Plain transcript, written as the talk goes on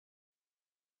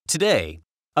Today,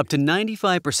 up to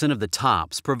 95% of the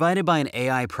TOPS provided by an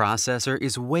AI processor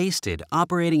is wasted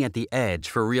operating at the edge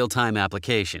for real-time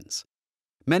applications.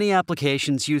 Many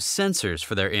applications use sensors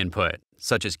for their input,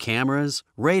 such as cameras,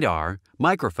 radar,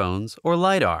 microphones, or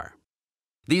LiDAR.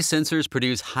 These sensors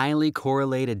produce highly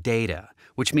correlated data,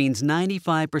 which means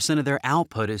 95% of their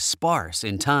output is sparse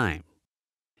in time.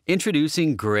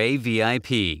 Introducing GrAI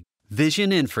VIP,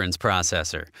 Vision Inference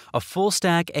Processor, a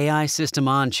full-stack AI system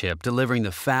on chip delivering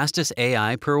the fastest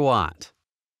AI per watt.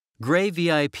 GrAI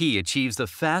VIP achieves the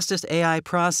fastest AI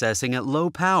processing at low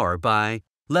power by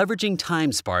leveraging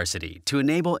time sparsity to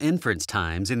enable inference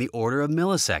times in the order of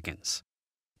milliseconds.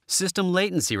 System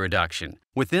latency reduction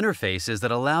with interfaces that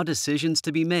allow decisions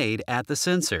to be made at the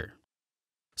sensor.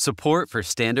 Support for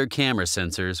standard camera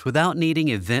sensors without needing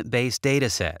event-based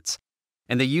datasets,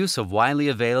 and the use of widely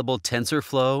available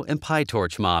TensorFlow and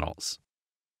PyTorch models.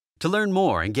 To learn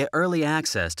more and get early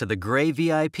access to the GrAI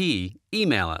VIP,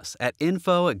 email us at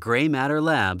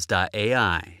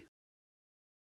info@graymatterlabs.ai.